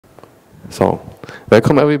So,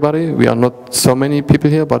 welcome everybody. We are not so many people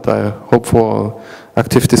here, but I hope for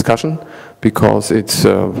active discussion because it's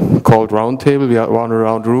called Roundtable. We are one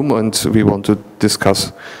round room and we want to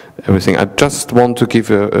discuss everything. I just want to give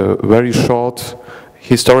a very short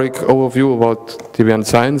historic overview about Debian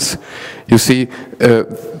Science. You see,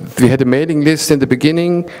 we had a mailing list in the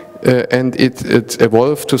beginning and it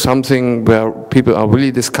evolved to something where people are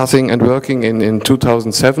really discussing and working in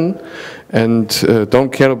 2007 and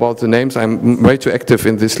don't care about the names. I'm way too active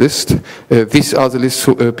in this list. These are the list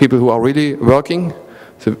of people who are really working.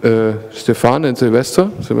 Stefan and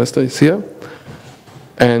Sylvestre. Sylvestre is here.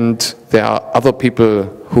 And there are other people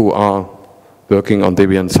who are working on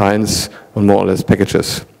Debian Science on more or less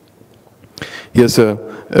packages. Here's a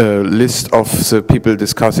list of the people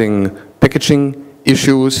discussing packaging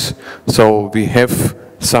issues. So we have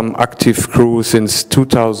some active crew since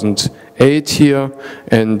 2008 here,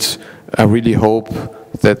 and I really hope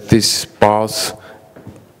that these bars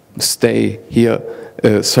stay here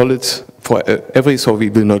solid for so we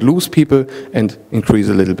will not lose people and increase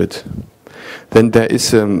a little bit. Then there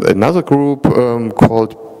is another group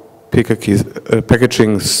called Packaging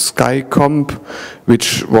SkyComp,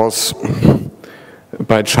 which was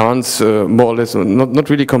by chance more or less not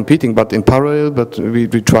really competing, but in parallel. But we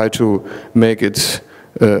try to make it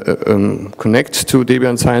connect to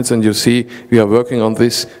Debian Science, and you see we are working on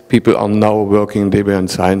this. People are now working in Debian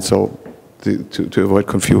Science, so to avoid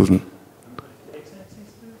confusion.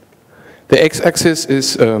 The x-axis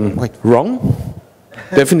is wrong,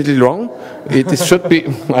 definitely wrong. It should be,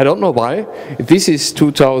 I don't know why. This is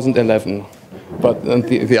 2011, but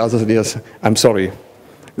the other years, I'm sorry.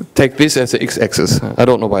 Take this as the x-axis. I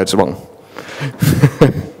don't know why it's wrong.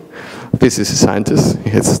 This is a scientist, he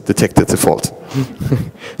has detected the fault.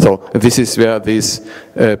 So this is where these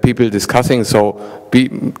people discussing, so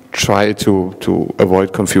we try to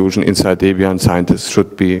avoid confusion inside Debian. Scientists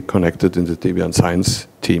should be connected in the Debian Science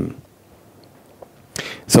team.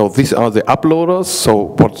 So these are the uploaders,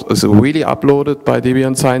 so what is really uploaded by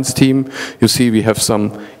Debian Science team. You see we have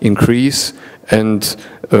some increase, and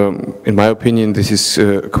in my opinion this is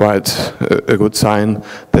quite a good sign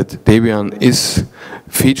that Debian is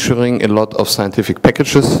featuring a lot of scientific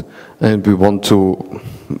packages, and we want to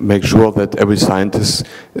make sure that every scientist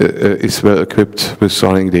is well equipped with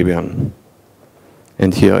running Debian.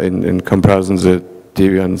 And here in comparison the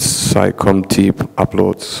Debian SciComp team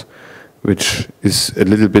uploads, which is a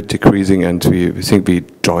little bit decreasing, and we think we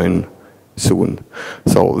join soon.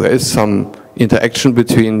 So there is some interaction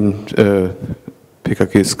between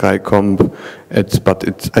PKK SkyComp,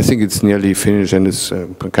 but I think it's nearly finished and it's a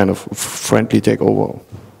kind of friendly takeover,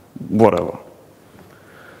 whatever.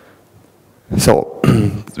 So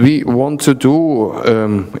we want to do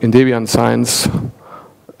in Debian Science.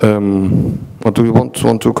 Or do you want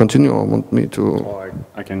to continue, or want me to? Oh,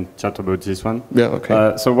 I can chat about this one. Yeah,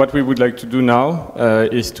 okay. So what we would like to do now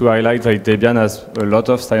is to highlight that Debian has a lot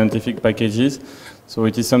of scientific packages. So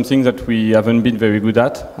it is something that we haven't been very good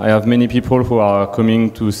at. I have many people who are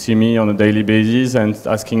coming to see me on a daily basis and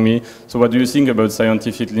asking me, so what do you think about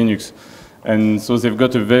scientific Linux? And so they've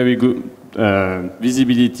got a very good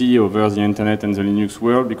visibility over the internet and the Linux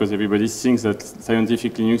world, because everybody thinks that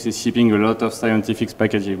scientific Linux is shipping a lot of scientific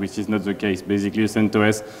packages, which is not the case. Basically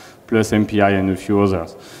CentOS plus MPI and a few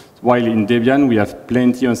others. While in Debian we have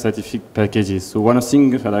plenty of scientific packages. So one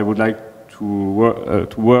thing that I would like to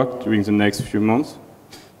work during the next few months,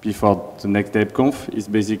 before the next DebConf, is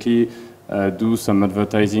basically do some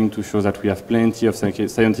advertising to show that we have plenty of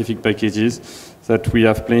scientific packages, that we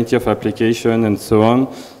have plenty of applications and so on.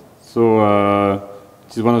 So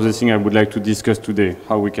this is one of the things I would like to discuss today,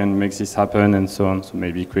 how we can make this happen and so on. So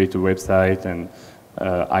maybe create a website and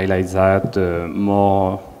highlight that,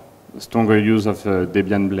 more stronger use of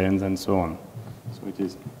Debian blends and so on. So it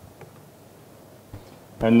is.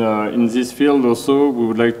 And in this field also, we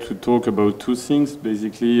would like to talk about two things.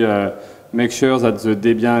 Basically, make sure that the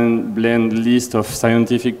Debian blend list of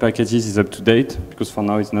scientific packages is up to date, because for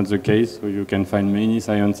now it's not the case. So you can find many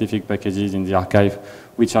scientific packages in the archive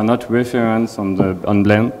which are not referenced on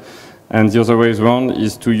blend. And the other way around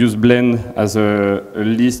is to use blend as a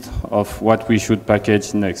list of what we should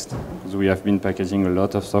package next. Because we have been packaging a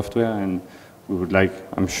lot of software, and we would like,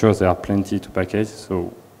 I'm sure there are plenty to package,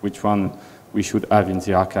 so which one we should have in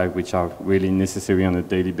the archive, which are really necessary on a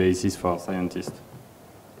daily basis for scientists.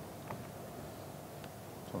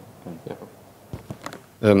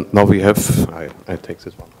 Now we have, I take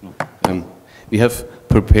this one. We have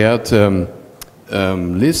prepared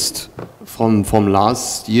list from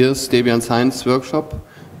last year's Debian Science workshop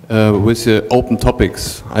with open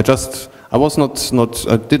topics. I just I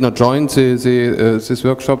did not join this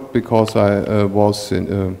workshop because I was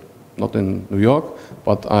not in New York,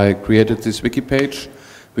 but I created this wiki page,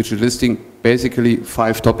 which is listing basically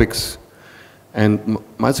 5 topics. And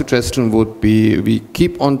my suggestion would be we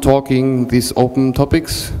keep on talking these open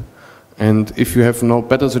topics. And if you have no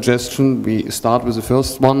better suggestion, we start with the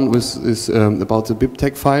first one, which is about the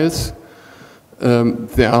BibTeX files.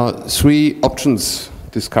 There are 3 options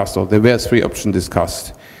discussed, or there were 3 options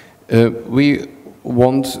discussed. We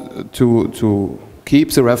want to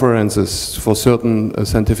keep the references for certain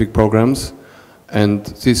scientific programs, and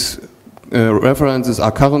these references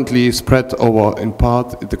are currently spread over, in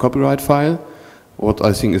part, the copyright file, what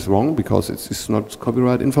I think is wrong, because it's not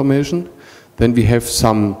copyright information. Then we have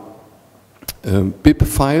some bib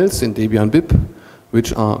files in Debian bib,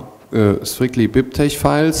 which are strictly BibTeX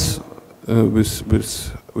files,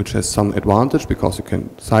 which has some advantage because you can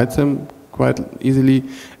cite them quite easily.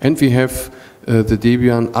 And we have the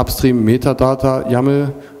Debian upstream metadata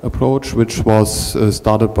YAML approach, which was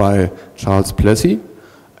started by Charles Plessy.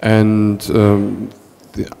 And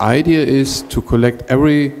the idea is to collect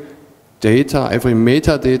every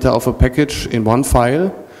metadata of a package in one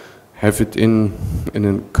file, have it in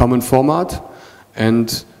a common format,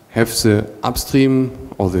 and have the upstream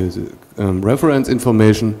or the reference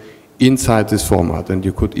information inside this format. And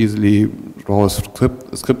you could easily draw a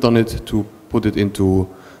script on it to put it into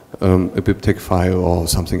a BibTeX file or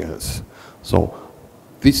something else. So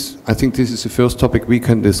I think this is the first topic we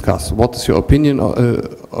can discuss. What is your opinion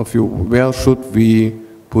of you? Where should we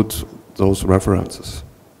put those references?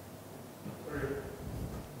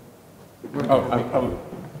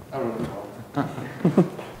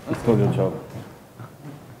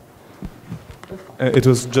 It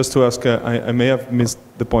was just to ask. I may have missed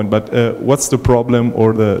the point, but what's the problem,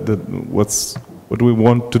 or what do we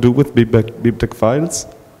want to do with BibTeX files?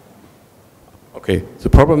 Okay, the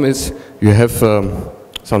problem is you have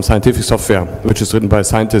some scientific software which is written by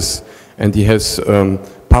scientists, and he has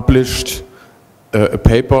published a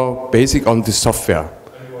paper basic on this software.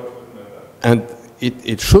 And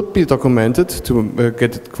it should be documented to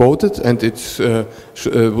get it quoted, and it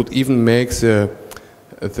would even make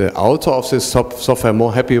the author of this software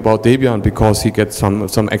more happy about Debian because he gets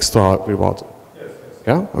some extra reward. Yes.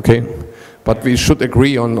 Yeah? Okay. But we should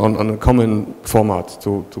agree on a common format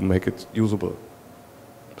to make it usable.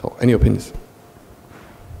 So, any opinions?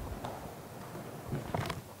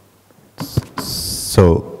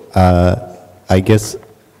 So, I guess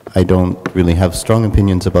I don't really have strong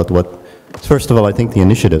opinions about what. First of all, I think the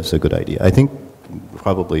initiative's a good idea. I think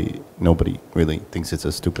probably nobody really thinks it's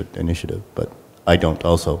a stupid initiative, but I don't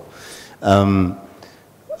also.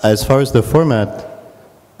 As far as the format,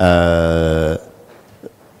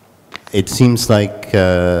 it seems like,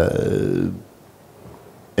 at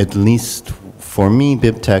least for me,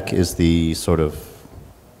 BibTeX is the sort of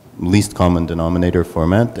least common denominator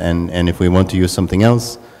format, and if we want to use something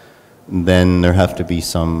else, then there have to be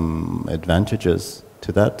some advantages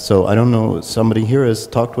to that. So I don't know, somebody here has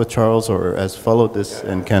talked with Charles or has followed this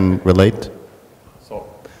and can relate? So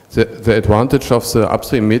the advantage of the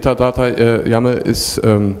upstream metadata YAML is,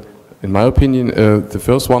 in my opinion, the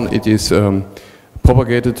first one, it is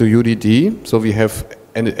propagated to UDD, so we have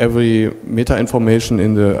every meta information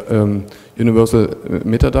in the universal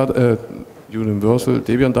metadata, universal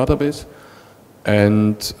Debian database,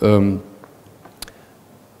 and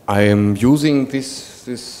I am using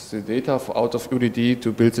the data out of UDD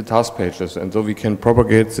to build the task pages, and so we can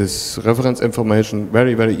propagate this reference information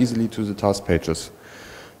very, very easily to the task pages.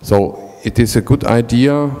 So it is a good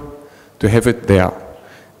idea to have it there.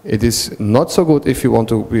 It is not so good if you want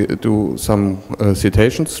to do some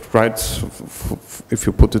citations, right? If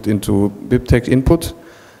you put it into BibTeX input,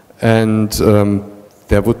 and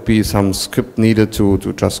there would be some script needed to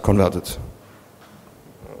just convert it.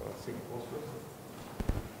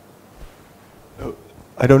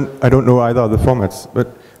 I don't know either of the formats,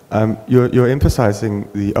 but you're emphasizing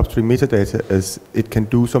the upstream metadata as it can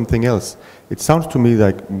do something else. It sounds to me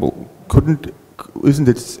like, isn't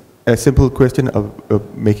it a simple question of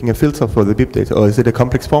making a filter for the bib data, or is it a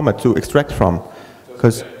complex format to extract from?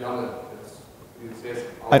 Because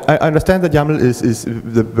I understand that YAML is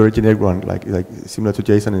the very generic one, like similar to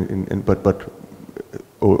JSON, but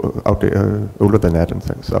older than that and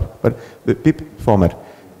stuff. But the bib format,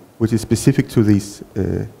 which is specific to these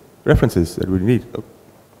references that we need. Oh.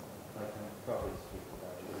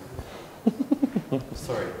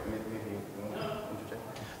 Sorry,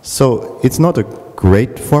 so it's not a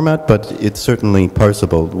great format, but it's certainly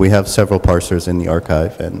parsable. We have several parsers in the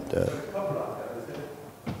archive, and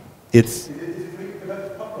it's.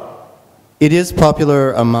 It is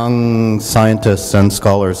popular among scientists and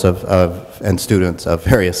scholars and students of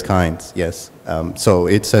various kinds, yes. So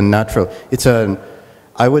it's a natural,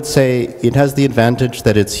 I would say it has the advantage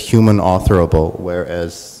that it's human authorable,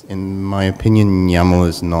 whereas in my opinion, YAML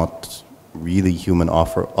is not really human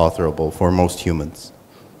authorable for most humans.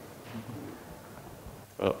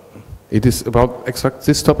 It is about exact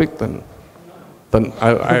this topic, then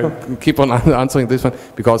I keep on answering this one,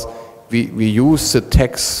 because we use the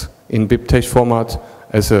text in BibTeX format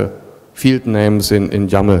as a field names in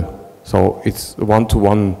YAML. So it's a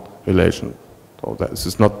one-to-one relation. So this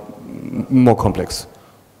is not more complex.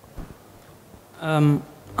 I'm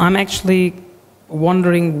actually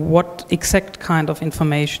wondering what exact kind of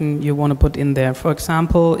information you want to put in there. For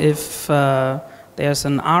example, if there's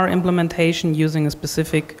an R implementation using a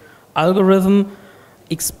specific algorithm,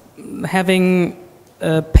 having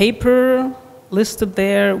a paper listed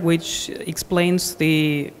there which explains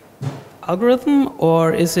the algorithm,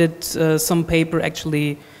 or is it some paper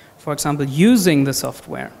actually, for example, using the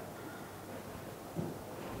software?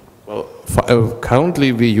 Well,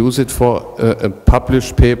 currently we use it for a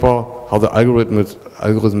published paper, how the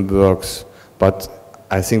algorithm works, but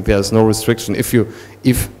I think there's no restriction.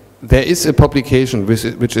 If there is a publication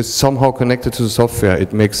which is somehow connected to the software,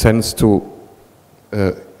 it makes sense to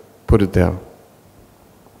put it there.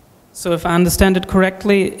 So if I understand it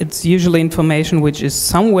correctly, it's usually information which is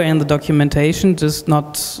somewhere in the documentation, just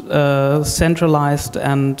not centralized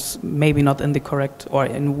and maybe not in the correct or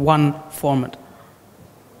in one format.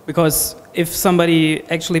 Because if somebody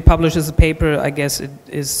actually publishes a paper, I guess it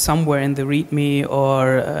is somewhere in the README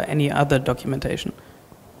or any other documentation.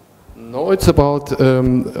 No, it's about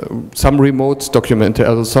some remote document,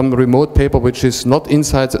 some remote paper which is not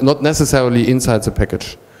necessarily inside the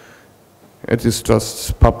package. It is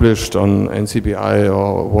just published on NCBI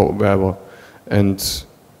or wherever, and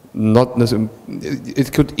not necessarily.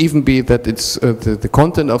 It could even be that it's the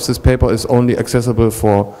content of this paper is only accessible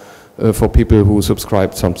for people who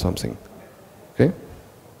subscribe something. Okay.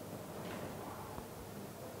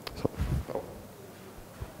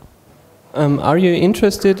 Are you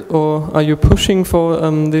interested, or are you pushing for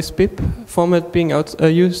this BIP format being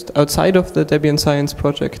used outside of the Debian Science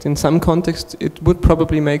project? In some context, it would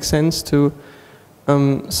probably make sense to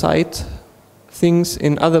cite things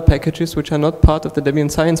in other packages which are not part of the Debian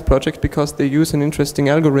Science project because they use an interesting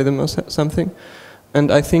algorithm or something.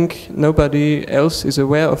 And I think nobody else is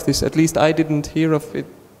aware of this. At least I didn't hear of it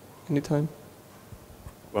any time.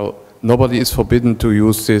 Well, nobody is forbidden to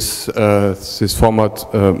use this format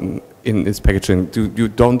in its packaging. You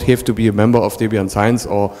don't have to be a member of Debian Science,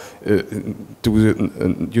 or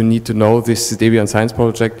you need to know this Debian Science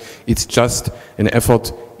project. It's just an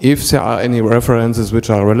effort. If there are any references which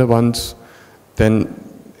are relevant, then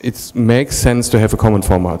it makes sense to have a common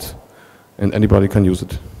format, and anybody can use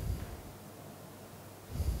it.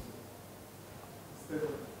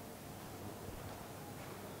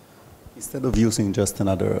 Instead of using just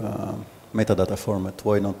another metadata format,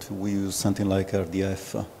 why not we use something like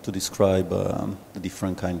RDF to describe the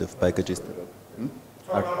different kind of packages?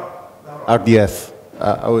 RDF.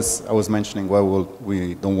 I was mentioning why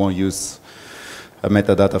we don't want to use a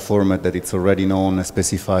metadata format that it's already known and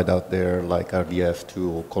specified out there, like RDF,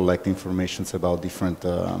 to collect information about different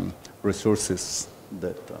resources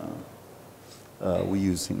that we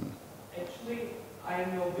use in. Actually, I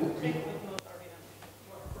know the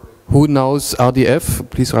Who knows RDF?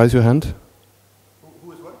 Please raise your hand.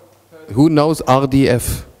 Who is what? Who knows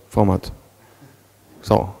RDF format?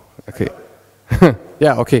 So, okay.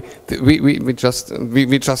 Yeah, okay. We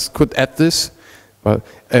just could add this. Well,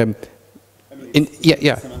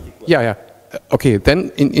 yeah. Okay,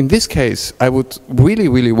 then in this case, I would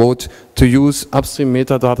really vote to use upstream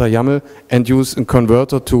metadata YAML and use a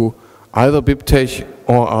converter to either BibTeX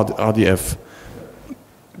or RDF.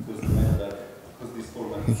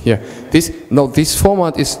 Yeah, this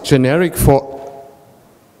format is generic for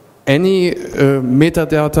any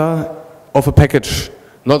metadata of a package,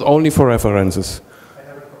 not only for references.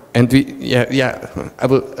 And I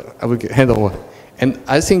will hand over. And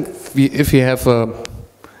I think if we have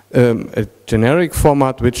a generic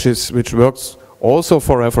format which works also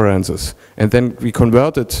for references, and then we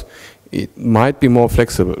convert it, it might be more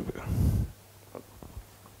flexible.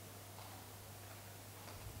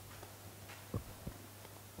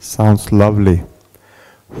 Sounds lovely.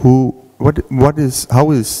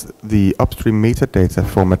 How is the upstream metadata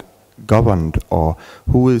format governed, or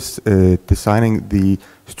who is designing the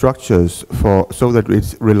structures so that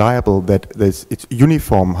it's reliable, that it's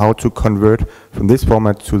uniform how to convert from this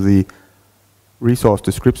format to the resource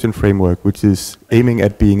description framework, which is aiming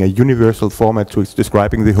at being a universal format to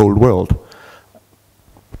describing the whole world?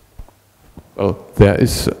 Well, there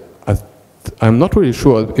is, I'm not really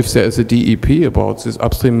sure if there is a DEP about this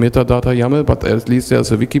upstream metadata YAML, but at least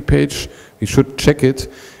there's a wiki page. We should check it.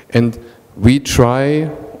 And we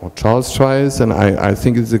try, or Charles tries, and I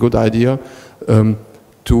think it's a good idea, to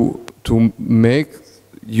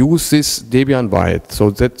use this Debian wide,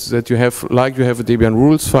 so that you have, like you have a Debian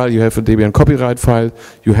rules file, you have a Debian copyright file,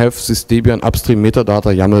 you have this Debian upstream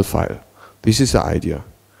metadata YAML file. This is the idea.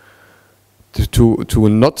 To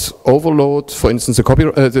not overload, for instance, the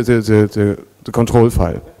control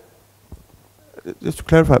file. Just to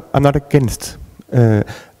clarify, I'm not against.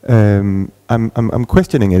 I'm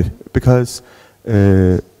questioning it because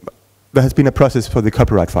there has been a process for the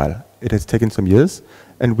copyright file. It has taken some years,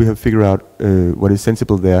 and we have figured out what is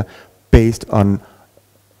sensible there based on,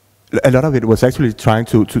 a lot of it was actually trying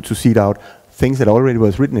to seed out things that already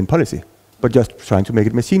was written in policy, but just trying to make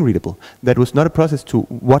it machine readable. That was not a process to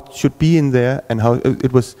what should be in there and how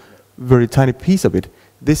it was very tiny piece of it.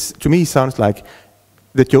 This, to me, sounds like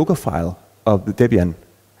the Joker file of the Debian.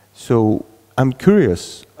 So I'm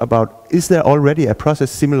curious about, is there already a process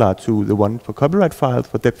similar to the one for copyright files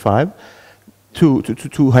for Deb5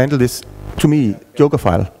 to handle this, to me, Joker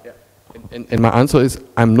file? Yeah. And my answer is,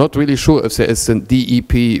 I'm not really sure if there is a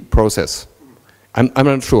DEP process. I'm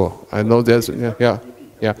not sure. I know there's, yeah.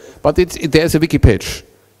 But there's a wiki page.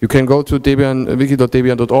 You can go to Debian,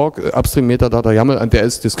 wiki.debian.org, upstream metadata YAML, and there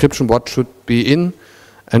is description what should be in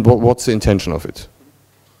and what's the intention of it.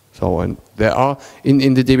 So, and there are,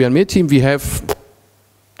 in the Debian Med team, we have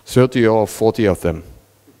 30 or 40 of them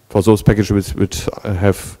for those packages which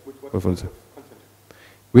have references.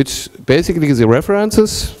 Which basically is the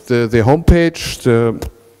references, the homepage,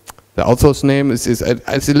 the author's name is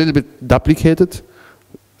a little bit duplicated,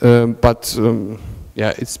 but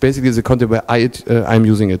yeah, it's basically the content where I'm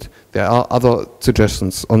using it. There are other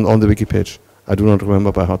suggestions on the wiki page. I do not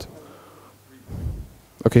remember by heart.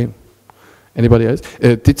 Okay. Anybody else?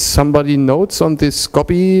 Did somebody notes on this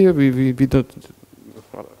copy? We don't.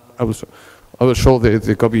 I will show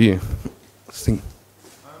the copy thing.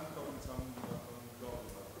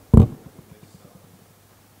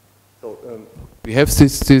 We have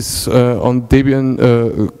this on Debian,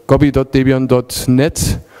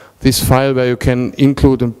 copy.debian.net, this file where you can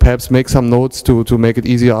include and perhaps make some notes to make it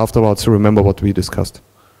easier afterwards to remember what we discussed.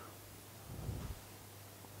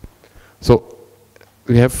 So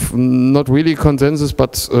we have not really consensus,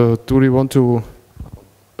 but do we want to?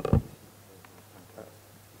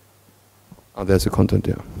 Oh, there's the content,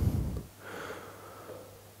 yeah.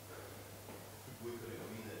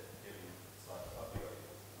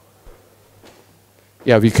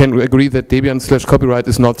 Yeah, we can agree that Debian/copyright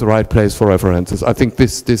is not the right place for references. I think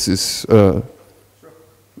this is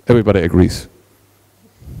everybody agrees.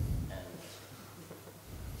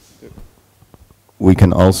 We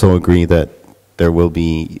can also agree that there will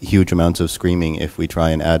be huge amounts of screaming if we try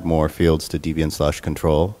and add more fields to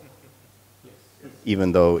Debian/control.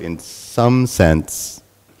 Even though in some sense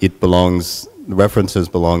it belongs, references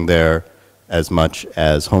belong there as much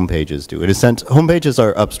as home pages do. In a sense, home pages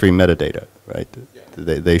are upstream metadata, right? Yeah.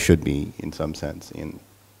 They should be, in some sense, in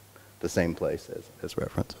the same place as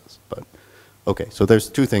references. But okay, so there's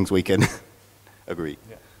two things we can agree.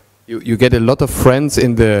 Yeah. You get a lot of friends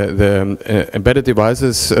in the embedded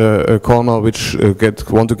devices corner which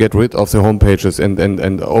want to get rid of the home pages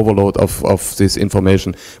and overload of this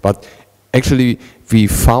information. But actually, we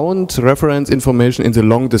found reference information in the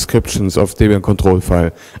long descriptions of Debian control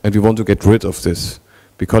file, and we want to get rid of this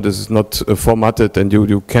because it is not formatted and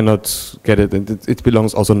you cannot get it, and it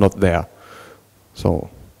belongs also not there. So.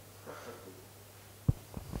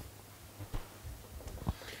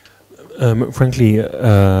 Frankly,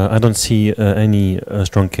 I don't see any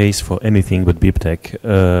strong case for anything but BibTeX.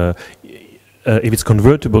 If it's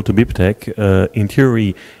convertible to BibTeX, in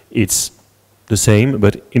theory, it's the same,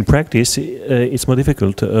 but in practice, it's more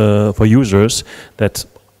difficult for users that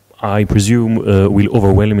I presume will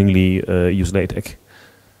overwhelmingly use LaTeX.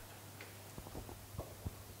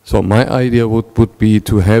 So my idea would be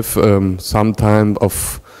to have some kind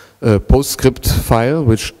of PostScript file,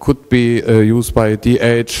 which could be used by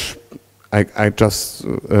DH. I just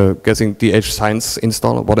guessing DH Science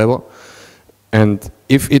install or whatever. And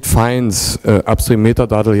if it finds upstream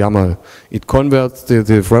metadata YAML, it converts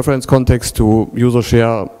the reference context to user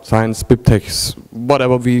share, science, BibTeX,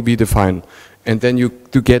 whatever we define. And then you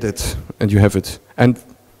get it, and you have it. And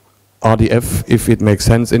RDF, if it makes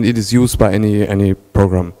sense, and it is used by any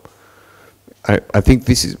program. I think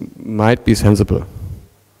this might be sensible.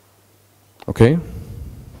 Okay?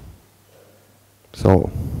 So.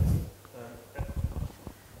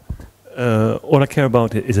 All I care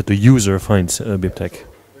about is that the user finds BibTeX.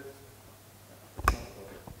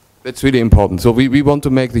 That's really important. So we want to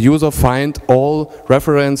make the user find all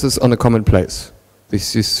references on a common place.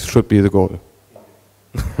 This should be the goal.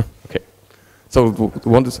 Okay. So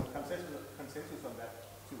want to... Consensus on that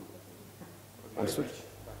too.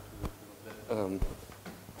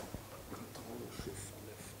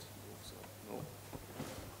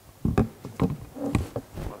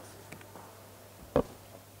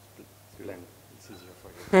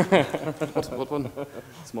 What one?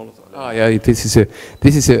 Smaller. Ah, yeah. This is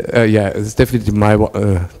yeah. It's definitely my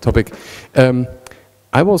topic.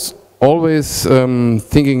 I was always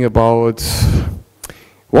thinking about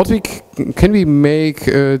what can we make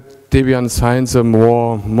Debian Science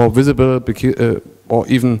more visible, or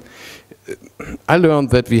even. I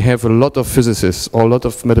learned that we have a lot of physicists or a lot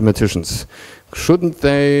of mathematicians. Shouldn't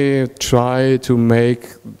they try to make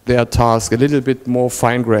their task a little bit more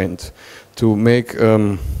fine-grained? To make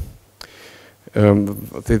the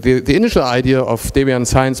initial idea of Debian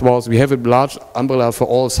Science was we have a large umbrella for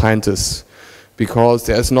all scientists because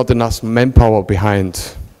there is not enough manpower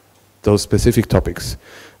behind those specific topics.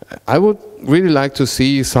 I would really like to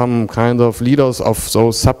see some kind of leaders of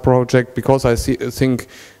those sub-projects because I think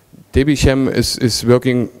DebConf is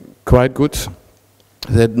working quite good.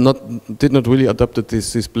 They did not really adopted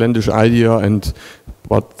this blendish idea,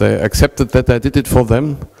 but they accepted that I did it for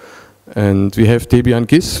them. And we have Debian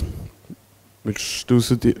GIS, which does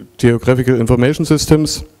the geographical information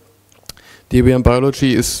systems. Debian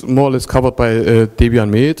biology is more or less covered by Debian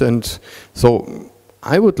Med, and so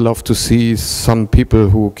I would love to see some people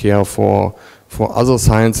who care for other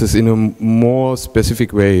sciences in a more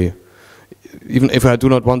specific way. Even if I do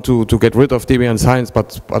not want to get rid of Debian Science,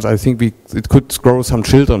 but I think it could grow some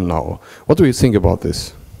children now. What do you think about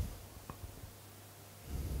this?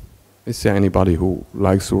 Is there anybody who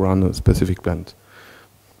likes to run a specific blend?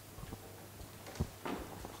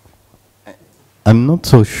 I'm not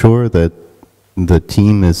so sure that the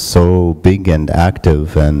team is so big and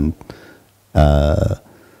active and that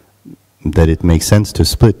it makes sense to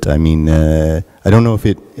split. I mean, I don't know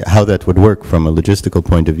how that would work from a logistical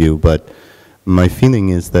point of view, but my feeling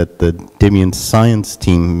is that the Debian Science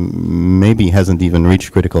team maybe hasn't even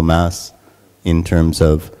reached critical mass in terms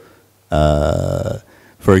of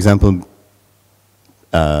for example,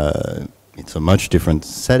 it's a much different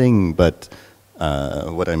setting, but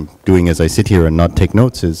what I'm doing as I sit here and not take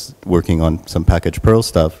notes is working on some package Perl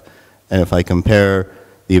stuff. And if I compare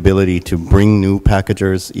the ability to bring new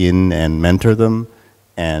packagers in and mentor them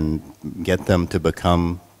and get them to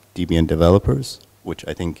become Debian developers, which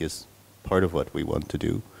I think is part of what we want to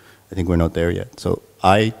do, I think we're not there yet. So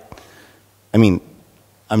I mean,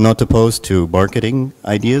 I'm not opposed to marketing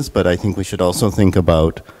ideas, but I think we should also think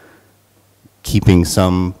about keeping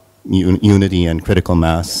some unity and critical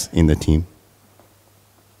mass in the team.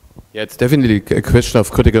 Yeah, it's definitely a question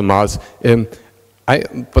of critical mass.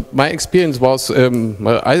 But my experience was,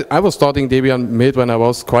 I was starting Debian Med when I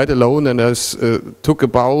was quite alone, and it took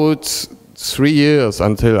about 3 years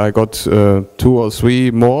until I got 2 or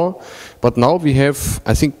 3 more. But now we have,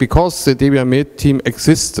 I think because the Debian Med team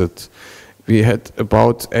existed, we had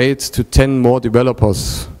about 8 to 10 more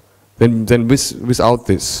developers than without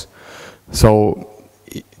this. So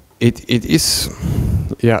it is,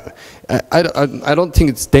 yeah. I don't think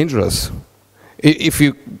it's dangerous. If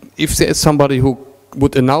there is somebody who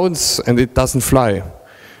would announce and it doesn't fly,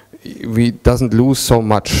 we doesn't lose so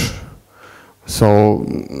much. So,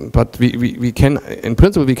 but we can, in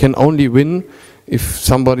principle, we can only win if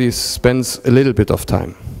somebody spends a little bit of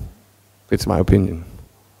time. It's my opinion.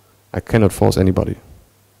 I cannot force anybody.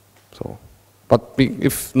 So, but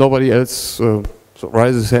if nobody else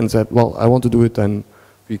raises his hand and said, well, I want to do it, then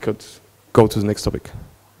we could go to the next topic.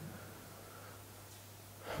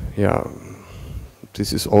 Yeah,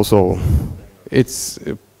 this is also, it's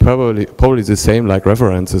probably the same like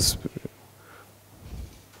references.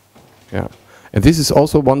 Yeah, and this is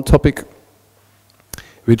also one topic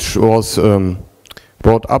which was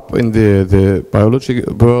brought up in the biology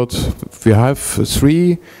world. We have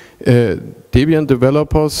 3 Debian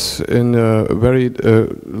developers in a very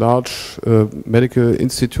large medical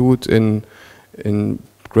institute in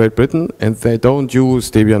Great Britain, and they don't use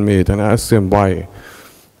Debian Med, and I asked them why.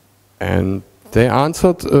 And they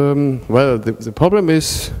answered, well, the problem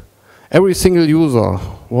is every single user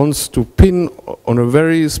wants to pin on a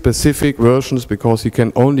very specific versions because he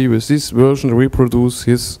can only with this version reproduce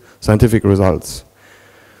his scientific results.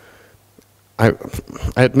 I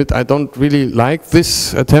admit I don't really like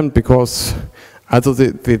this attempt because either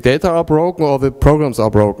the data are broken or the programs are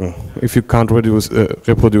broken if you can't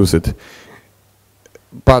reproduce it.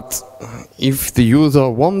 But if the user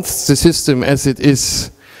wants the system as it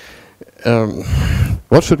is,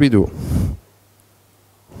 what should we do?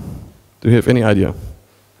 Do you have any idea?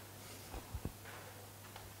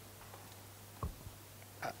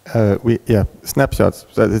 Snapshots.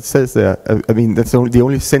 It says there. I mean, that's the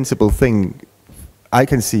only sensible thing I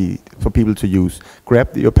can see for people to use.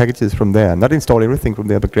 Grab your packages from there. Not install everything from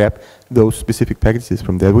there, but grab those specific packages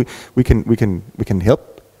from there. We can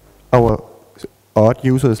help our odd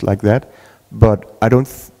users like that, but I don't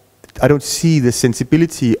see the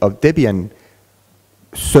sensibility of Debian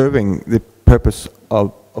serving the purpose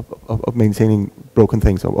of maintaining broken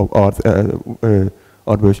things or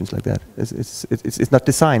odd versions like that. It's not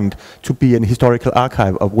designed to be an historical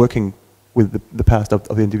archive of working with the past of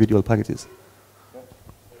the individual packages.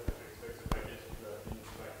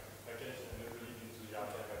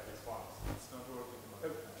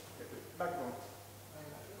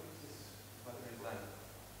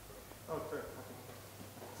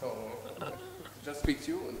 Just speak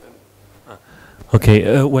to you.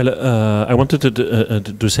 Okay, I wanted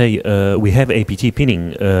to say we have APT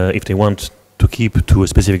pinning if they want to keep to a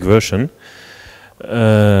specific version.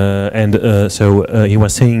 So he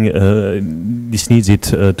was saying this needs it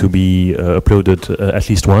to be uploaded at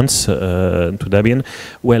least once to Debian.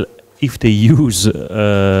 Well, if they use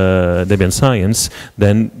Debian Science,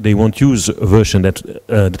 then they won't use a version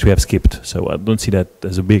that we have skipped. So I don't see that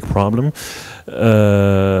as a big problem.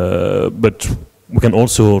 But we can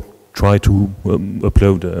also try to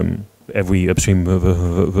upload every upstream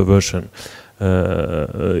version.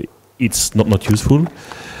 It's not useful,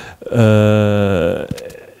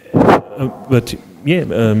 but yeah,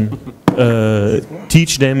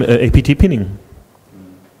 teach them APT pinning.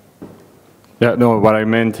 Yeah, no, what I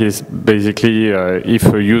meant is basically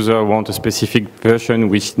if a user wants a specific version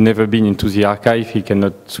which never been into the archive, he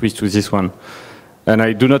cannot switch to this one. And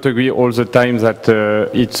I do not agree all the time that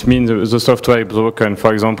it means the software is broken.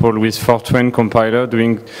 For example, with Fortran compiler,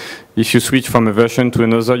 if you switch from a version to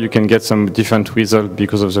another, you can get some different result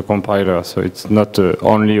because of the compiler. So it's not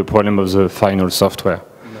only a problem of the final software.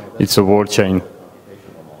 It's a whole chain.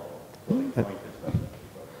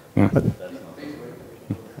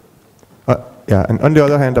 Yeah, and on the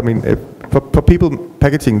other hand, I mean, for people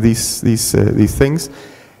packaging these things,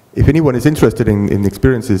 if anyone is interested in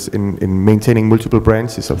experiences in maintaining multiple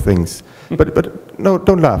branches of things, but no,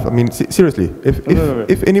 don't laugh. I mean, seriously,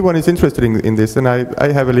 if anyone is interested in this, then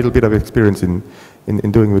I have a little bit of experience in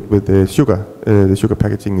doing it with the sugar. The sugar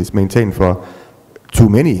packaging is maintained for too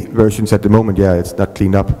many versions at the moment. Yeah, it's not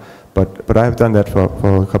cleaned up, but I have done that for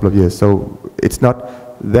a couple of years, so it's not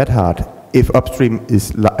that hard. If upstream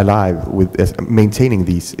is alive with maintaining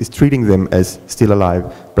these, is treating them as still alive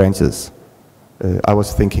branches. I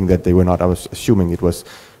was thinking that they were not. I was assuming it was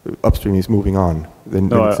upstream is moving on.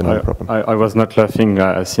 Then it's another problem. I was not laughing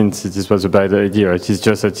since this was a bad idea. It is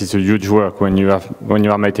just that it's a huge work when you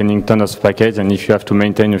are maintaining tons of packages, and if you have to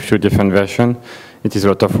maintain a few different versions, it is a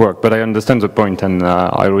lot of work. But I understand the point, and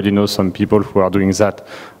I already know some people who are doing that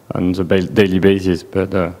on the daily basis.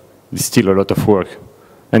 But it's still a lot of work,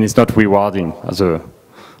 and it's not rewarding as a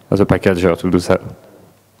packager to do that.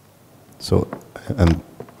 So I'm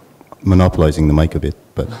monopolizing the mic a bit,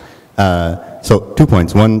 but so 2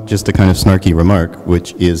 points. One, just a kind of snarky remark,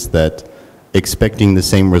 which is that expecting the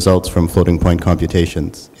same results from floating point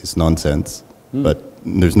computations is nonsense, but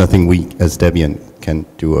there's nothing we as Debian can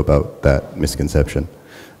do about that misconception.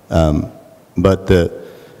 But the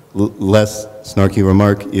less snarky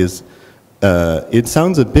remark is, it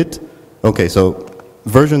sounds a bit, okay, so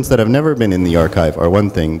versions that have never been in the archive are one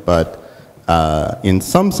thing, but in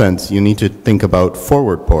some sense, you need to think about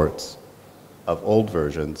forward ports of old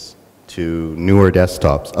versions to newer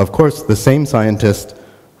desktops. Of course, the same scientist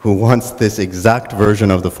who wants this exact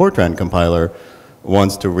version of the Fortran compiler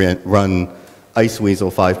wants to run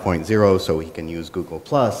Iceweasel 5.0 so he can use Google+.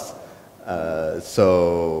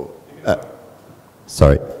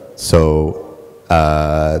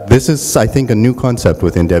 This is, I think, a new concept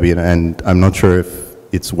within Debian, and I'm not sure if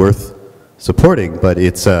it's worth supporting, but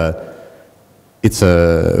it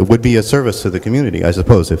would be a service to the community, I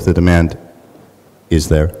suppose, if the demand is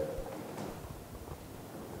there.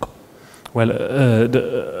 Well,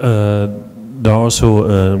 there are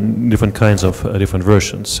also different kinds of different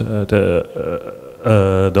versions. There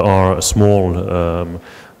are small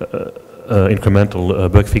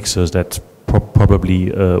incremental bug fixes that probably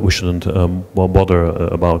we shouldn't bother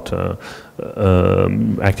about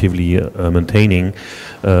actively maintaining,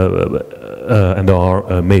 and there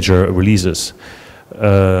are major releases.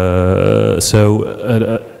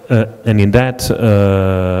 And in that,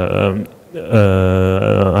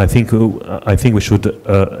 I think we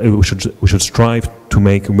should strive to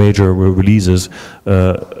make major releases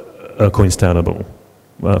co-installable,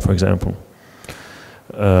 for example.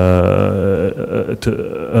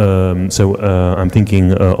 So I'm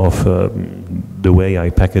thinking of the way I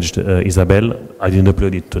packaged Isabelle. I didn't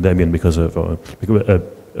upload it to Debian because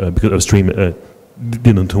Stream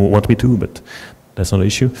didn't want me to, but that's not an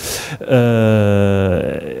issue.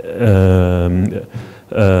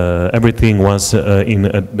 Everything was in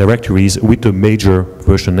directories with the major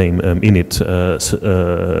version name in it, so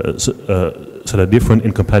that different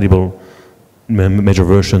incompatible major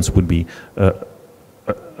versions would be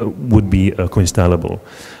co-installable.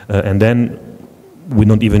 And then we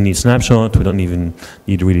don't even need snapshot, we don't even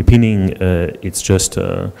need really pinning, it's just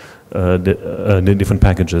the different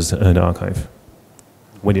packages in the archive,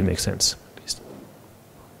 when it makes sense, at least.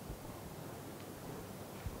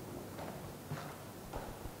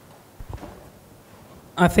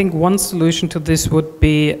 I think one solution to this would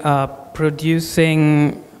be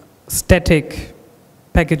producing static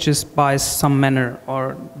packages by some manner,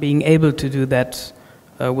 or being able to do that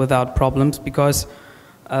without problems, because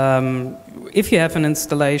if you have an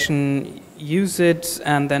installation, use it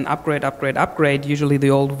and then upgrade, usually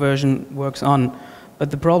the old version works on. But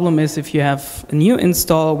the problem is if you have a new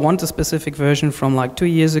install, want a specific version from like 2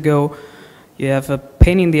 years ago, you have a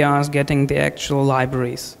pain in the ass getting the actual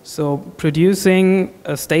libraries. So producing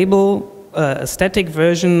a stable, a static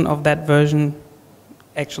version of that version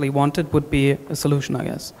actually wanted would be a solution, I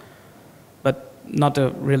guess, but not a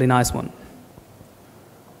really nice one.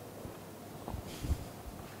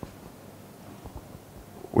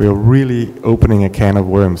 We're really opening a can of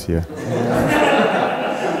worms here.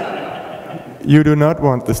 You do not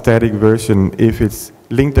want the static version if it's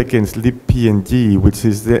linked against libpng, which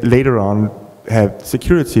is later on have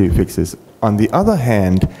security fixes. On the other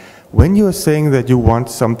hand, when you're saying that you want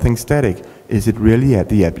something static, is it really at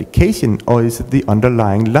the application, or is it the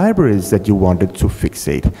underlying libraries that you wanted to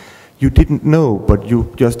fixate? You didn't know, but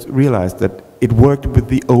you just realized that it worked with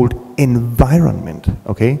the old environment,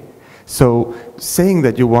 okay? So saying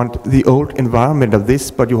that you want the old environment of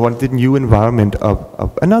this, but you want the new environment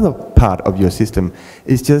of another part of your system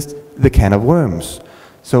is just the can of worms.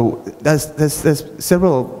 So there's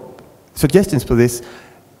several suggestions for this,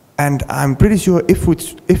 and I'm pretty sure if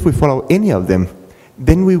we follow any of them,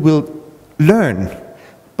 then we will learn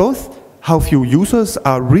both how few users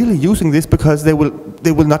are really using this, because they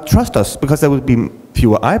will not trust us, because there will be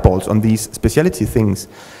fewer eyeballs on these specialty things.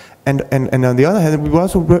 And on the other hand, we will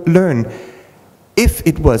also learn if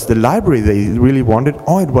it was the library they really wanted,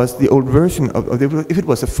 or it was the old version if it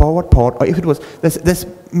was a forward port, or if it was, there's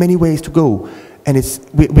many ways to go, and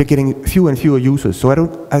we're getting fewer and fewer users. So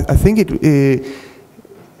I think it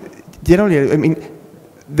generally, I mean,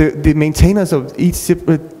 the maintainers of each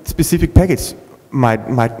specific package might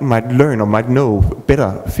learn or might know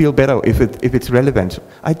better, feel better if it's relevant.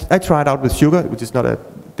 I tried out with Sugar, which is not a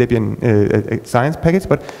Debian science package,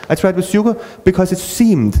 but I tried with Sugar because it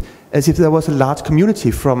seemed as if there was a large community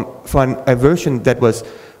for a version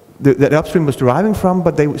that upstream was deriving from,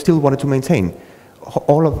 but they still wanted to maintain.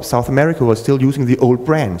 All of South America was still using the old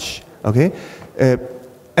branch, okay?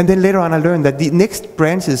 And then later on I learned that the next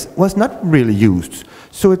branches was not really used.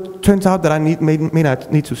 So it turns out that I may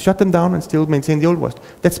not need to shut them down and still maintain the old ones.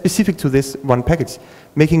 That's specific to this one package.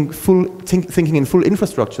 Making thinking in full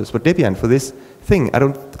infrastructures for Debian for this thing, I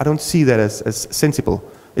don't see that as sensible.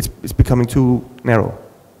 It's becoming too narrow.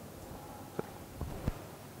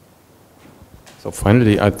 So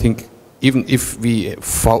finally, I think even if we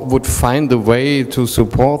would find a way to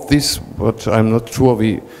support this, but I'm not sure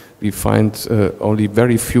we find only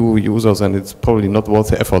very few users, and it's probably not worth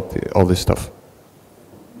the effort, all this stuff.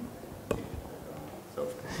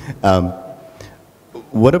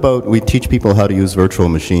 What about we teach people how to use virtual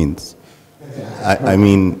machines? I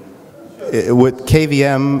mean, with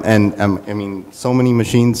KVM, and I mean, so many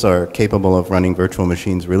machines are capable of running virtual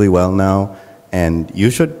machines really well now, and you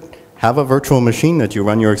should have a virtual machine that you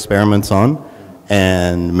run your experiments on,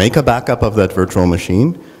 and make a backup of that virtual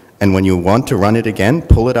machine, and when you want to run it again,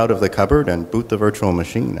 pull it out of the cupboard and boot the virtual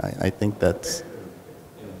machine. I think that's...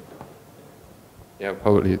 Yeah,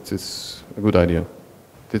 probably it's a good idea.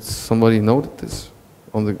 Did somebody note this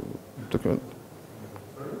on the document?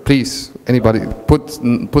 Please, anybody, put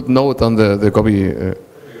note on the copy.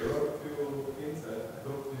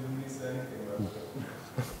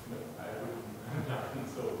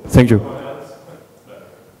 Thank you.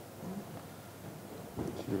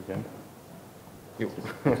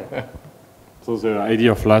 So the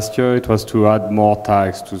idea of last year, it was to add more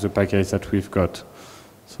tags to the package that we've got.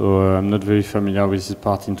 So I'm not very familiar with this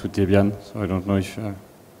part into Debian, so I don't know if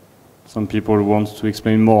some people want to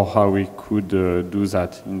explain more how we could do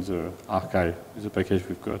that in the archive with the package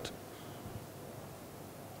we've got.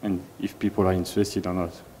 and if people are interested or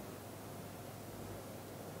not.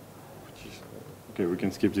 Okay, we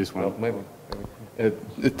can skip this one. No, maybe.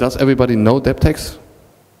 Does everybody know DebTex?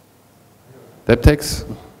 DebTex?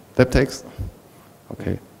 DebTex?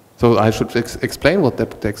 Okay. So I should explain what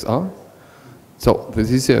DebTex are. So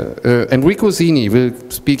this is Enrico Zini will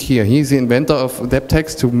speak here. He's the inventor of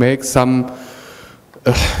DebTex to make some.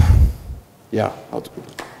 Yeah,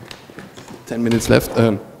 10 minutes left.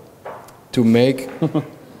 To make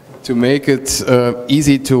it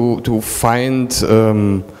easy to find.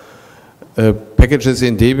 Packages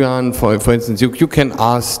in Debian, for instance, you can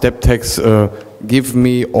ask DebTex, give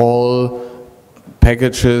me all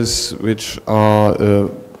packages which are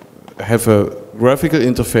have a graphical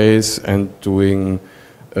interface and doing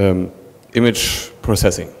image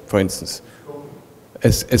processing, for instance.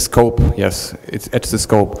 As scope, yes, it's at the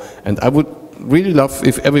scope. And I would really love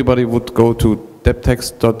if everybody would go to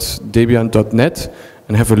debtex.debian.net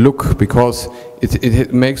and have a look, because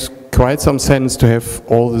it makes quite some sense to have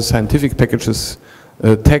all the scientific packages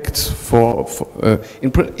tagged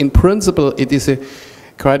in principle. It is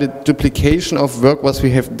quite a duplication of work what we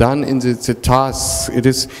have done in the tasks.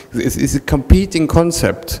 It's a competing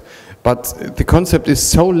concept, but the concept is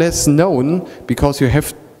so less known because you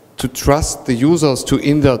have to trust the users to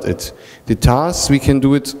invert it. The tasks, we can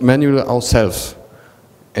do it manually ourselves,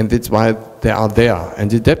 and that's why they are there.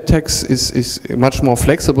 And the DebTex is much more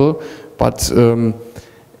flexible, but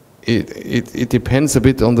it depends a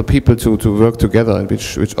bit on the people to work together, and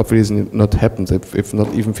which obviously not happens if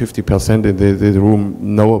not even 50% in the room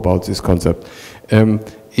know about this concept.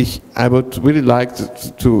 I would really like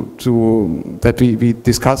that we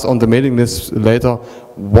discuss on the mailing list later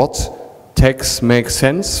what tags make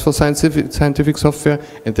sense for scientific software,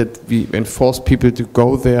 and that we enforce people to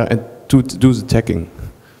go there and do the tagging.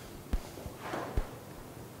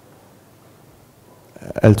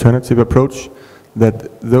 Alternative approach,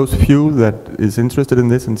 that those few that is interested in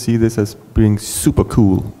this and see this as being super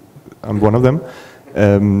cool, I'm one of them,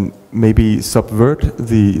 maybe subvert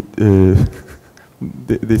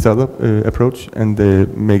this other approach and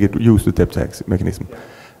make it use the DebTex mechanism.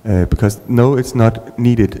 Because no, it's not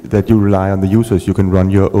needed that you rely on the users. You can run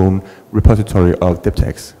your own repository of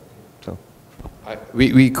DebTex. So. I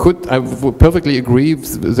would perfectly agree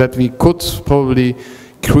that we could probably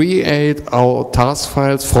create our task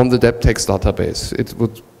files from the DebTex database. It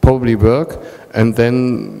would probably work, and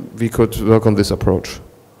then we could work on this approach.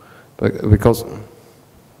 Because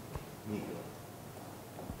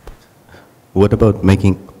what about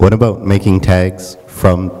making tags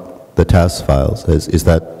from the task files? Is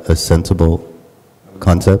that a sensible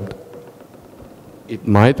concept? it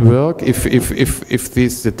might work if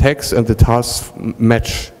the text and the tasks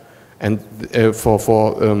match, and for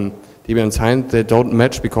Debian Science they don't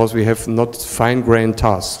match because we have not fine-grained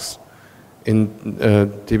tasks. In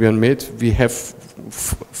Debian Mid we have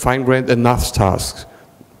fine-grained enough tasks.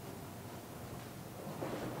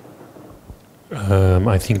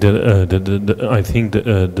 I think the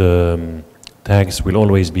tags will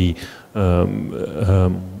always be more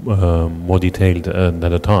detailed than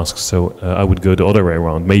the tasks. So I would go the other way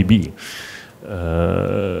around, maybe,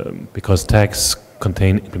 because tags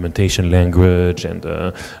contain implementation language and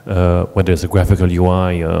whether there's a graphical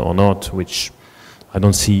UI or not, which I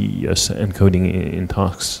don't see as encoding in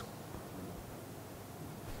tasks.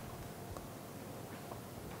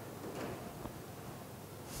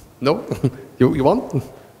 No? You want? Do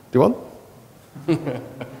you want?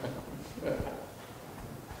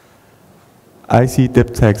 I see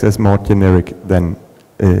DebTex as more generic than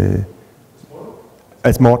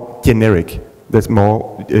There's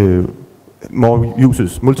more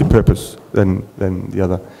uses, multi-purpose than the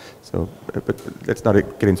other. So, but let's not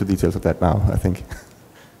get into details of that now, I think.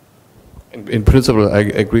 In principle, I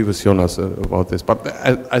agree with Jonas about this, but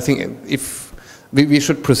I think if we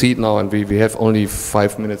should proceed now, and we have only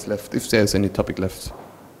 5 minutes left, if there's any topic left.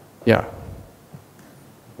 Yeah.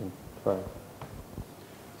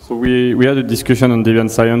 So we had a discussion on Debian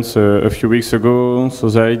Science a few weeks ago. So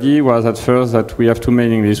the idea was at first that we have two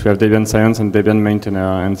mailing lists. We have Debian Science and Debian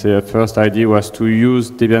Maintainer. And the first idea was to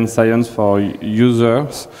use Debian Science for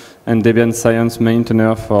users and Debian Science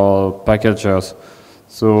Maintainer for packagers.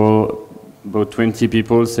 So about 20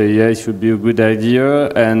 people say, yeah, it should be a good idea.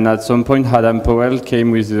 And at some point, Adam Powell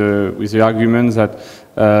came with the argument that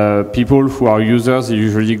people who are users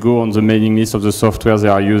usually go on the mailing list of the software they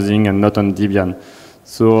are using and not on Debian.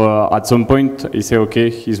 So at some point, he said, okay,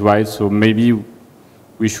 he's right, so maybe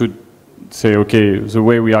we should say, okay, the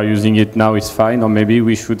way we are using it now is fine, or maybe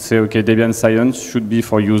we should say, okay, Debian Science should be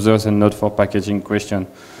for users and not for packaging question.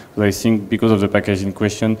 So I think because of the packaging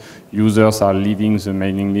question, users are leaving the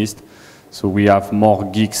mailing list. So we have more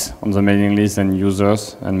geeks on the mailing list than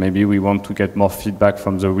users, and maybe we want to get more feedback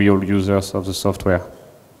from the real users of the software.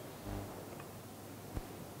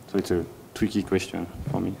 So it's a tricky question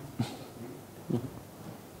for me.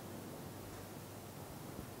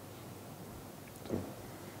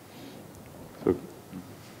 So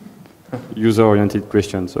user-oriented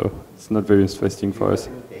question, so it's not very interesting for us.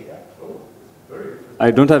 I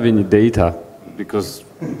don't have any data, because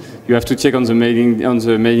you have to check on the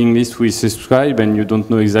mailing list who is subscribed, and you don't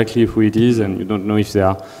know exactly who it is, and you don't know if they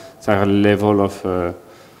are level of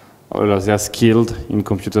or they are skilled in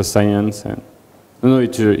computer science. And no,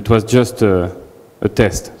 it was just a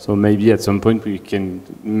test. So maybe at some point we can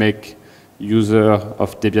make user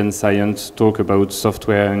of Debian Science talk about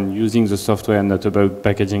software and using the software, and not about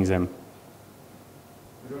packaging them.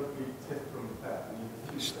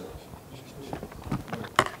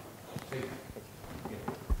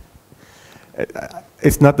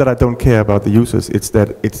 It's not that I don't care about the users, it's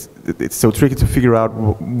that it's so tricky to figure out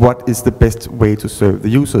what is the best way to serve the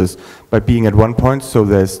users by being at one point, so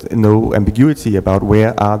there's no ambiguity about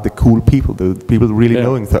where are the cool people, the people really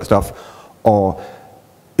knowing stuff, or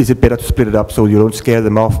is it better to split it up so you don't scare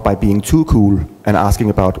them off by being too cool and asking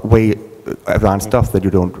about way advanced stuff that you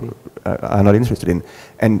don't are not interested in.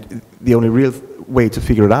 And the only real way to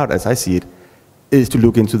figure it out, as I see it, is to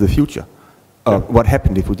look into the future. What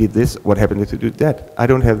happened if we did this? What happened if we did that? I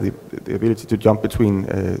don't have the ability to jump between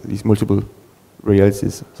these multiple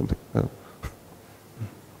realities or something.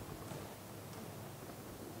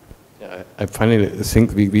 Yeah, I finally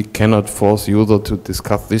think we cannot force user to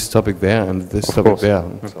discuss this topic there and this topic there.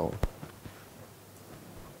 So.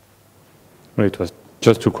 Well, it was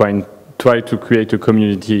just to try to create a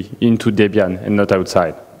community into Debian and not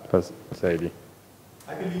outside. That was the idea.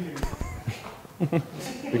 I believe in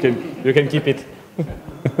You can keep it.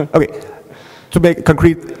 Okay. To make a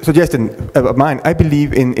concrete suggestion of mine, I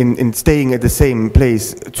believe in staying at the same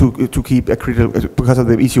place to keep a critical, because of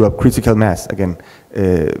the issue of critical mass again.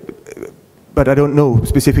 But I don't know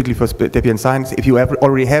specifically for Debian Science if you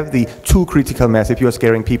already have the too critical mass, if you are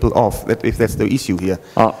scaring people off, if that's the issue here.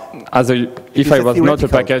 If I was not a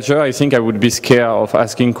packager, I think I would be scared of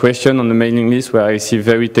asking questions on the mailing list where I see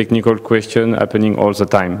very technical questions happening all the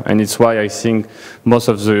time. And it's why I think most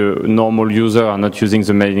of the normal users are not using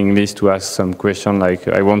the mailing list to ask some question like,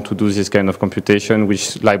 I want to do this kind of computation,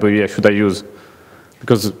 which library should I use?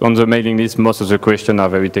 Because on the mailing list, most of the questions are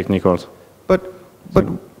very technical.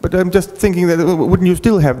 But I'm just thinking that wouldn't you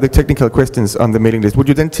still have the technical questions on the mailing list? Would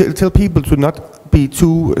you then tell people to not be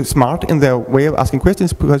too smart in their way of asking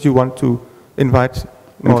questions because you want to invite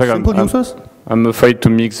more simple users? I'm afraid to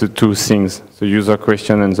mix the two things, the user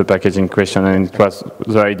question and the packaging question, and it was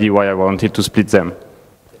the idea why I wanted to split them.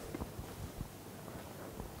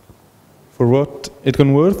 For what it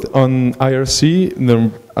can worth, on IRC there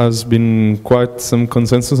has been quite some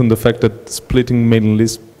consensus on the fact that splitting mailing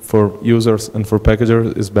lists for users and for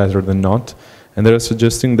packagers is better than not. And they are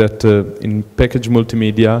suggesting that in package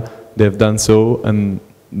multimedia they've done so, and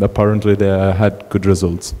apparently they had good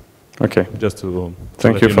results. Okay. Just to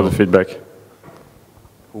Thank you for the feedback.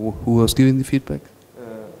 Who was giving the feedback?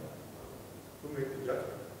 Who made the judgment?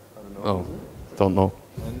 I don't know. Don't know.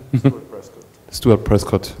 Stuart Prescott. Stuart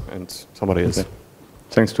Prescott and somebody else. Okay.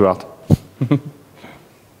 Thanks, Stuart.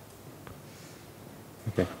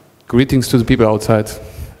 Okay. Greetings to the people outside.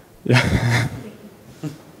 Yeah.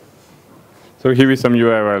 So here is some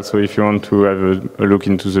URL, so if you want to have a look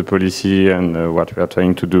into the policy and what we are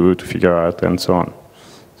trying to do to figure out and so on.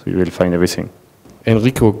 So you will find everything.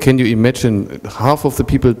 Enrico, can you imagine half of the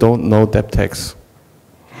people don't know DebTex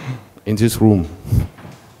in this room?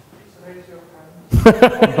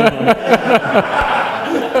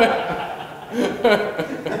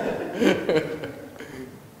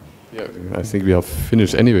 Yeah, I think we are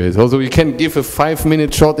finished anyways. Also, we can give a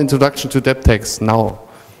 5-minute short introduction to DebTex now.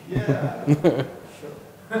 Yeah.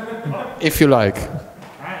 If you like.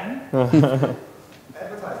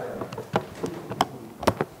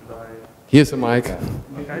 Here's a mic.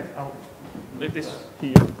 Okay, I'll leave this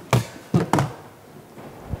here.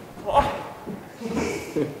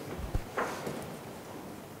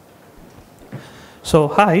 So,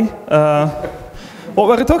 hi. What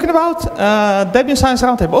were we talking about? Debian Science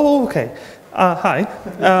Roundtable. Oh, okay. Hi.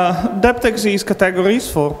 DebTex is categories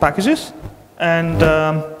for packages, and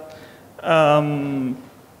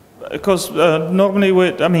because normally,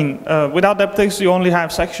 without DebTex, you only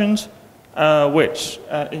have sections, which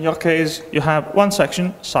in your case you have one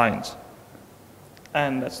section, science,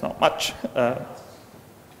 and that's not much.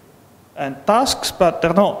 And tasks, but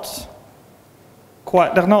they're not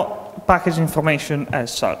they're not package information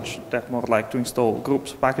as such. They're more like to install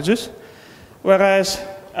groups of packages. Whereas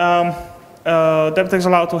DebTex is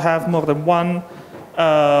allowed to have more than one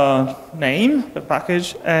name per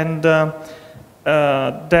package, and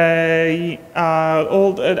they are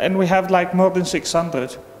all, and we have like more than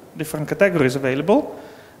 600 different categories available,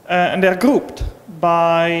 and they're grouped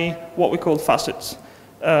by what we call facets.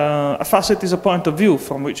 A facet is a point of view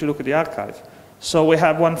from which you look at the archive. So we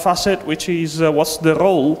have one facet, which is what's the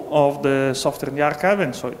role of the software in the archive,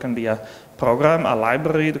 and so it can be a program, a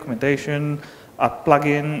library, documentation, a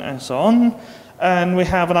plugin, and so on. And we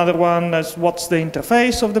have another one that's what's the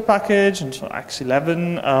interface of the package, and so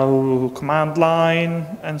X11, command line,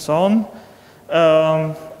 and so on.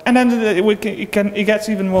 And then it gets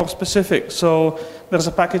even more specific. So there's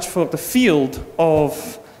a package for the field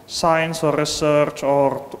of science or research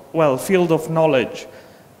or, well, field of knowledge.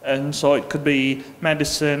 And so it could be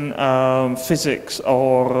medicine, physics,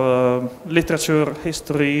 or literature,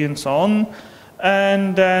 history, and so on.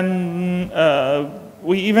 And then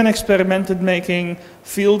we even experimented making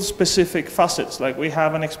field-specific facets. Like we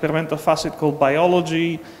have an experimental facet called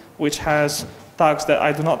biology, which has tags that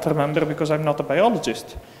I do not remember because I'm not a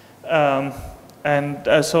biologist. So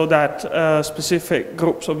that specific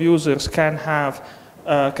groups of users can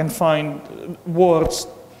find words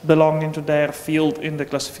belonging to their field in the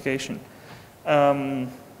classification. I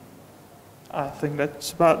think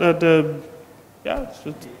that's about yeah.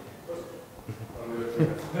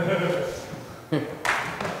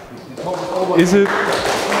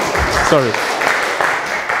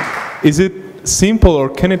 Is it simple, or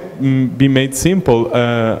can it be made simple?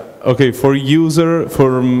 Okay, for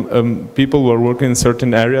people who are working in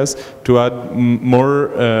certain areas, to add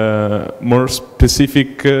more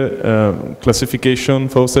specific classification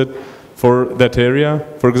faucet for that area.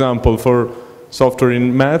 For example, for software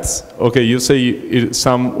in maths, okay, you say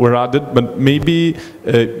some were added, but maybe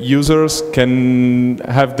users can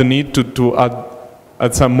have the need to add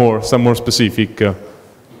some more specific. Could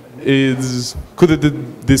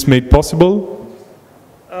this made possible?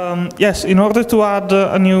 Yes, in order to add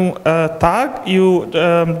a new tag, you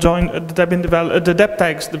join the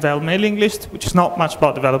DebTex develop mailing list, which is not much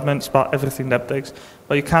about development, it's about everything DebTex,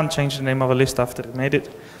 but you can't change the name of a list after you made it.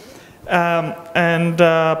 And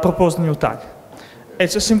propose a new tag.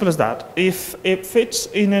 It's as simple as that. If it fits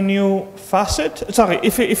in a new facet,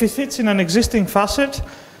 if it fits in an existing facet,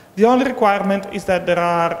 the only requirement is that there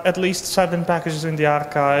are at least 7 packages in the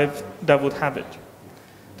archive that would have it.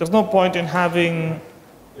 There's no point in having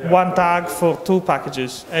one tag for 2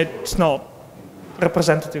 packages. It's not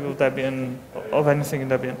representative of Debian, of anything in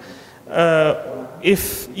Debian.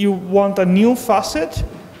 If you want a new facet,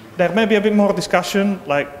 there may be a bit more discussion,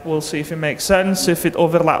 like we'll see if it makes sense, if it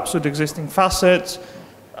overlaps with existing facets,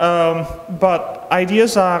 but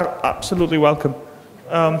ideas are absolutely welcome.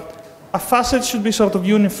 A facet should be sort of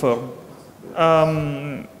uniform.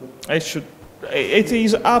 It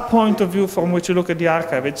is a point of view from which you look at the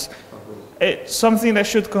archive. It's something that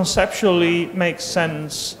should conceptually make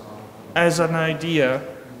sense as an idea.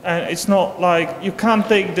 And it's not like you can't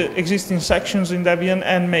take the existing sections in Debian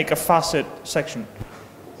and make a facet section.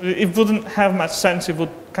 It wouldn't have much sense. It would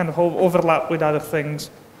kind of overlap with other things.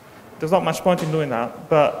 There's not much point in doing that.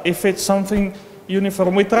 But if it's something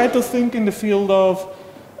uniform, we try to think in the field of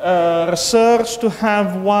research to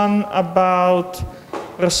have one about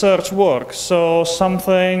research work. So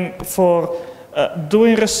something for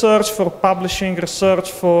doing research, for publishing research,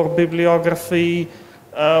 for bibliography.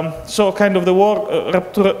 So kind of the work,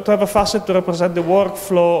 to have a facet to represent the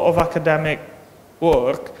workflow of academic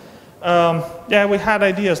work. Yeah, we had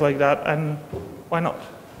ideas like that, and why not?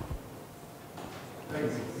 We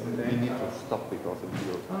need to stop because of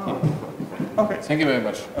your Okay. Thank you very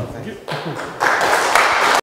much. Thank you.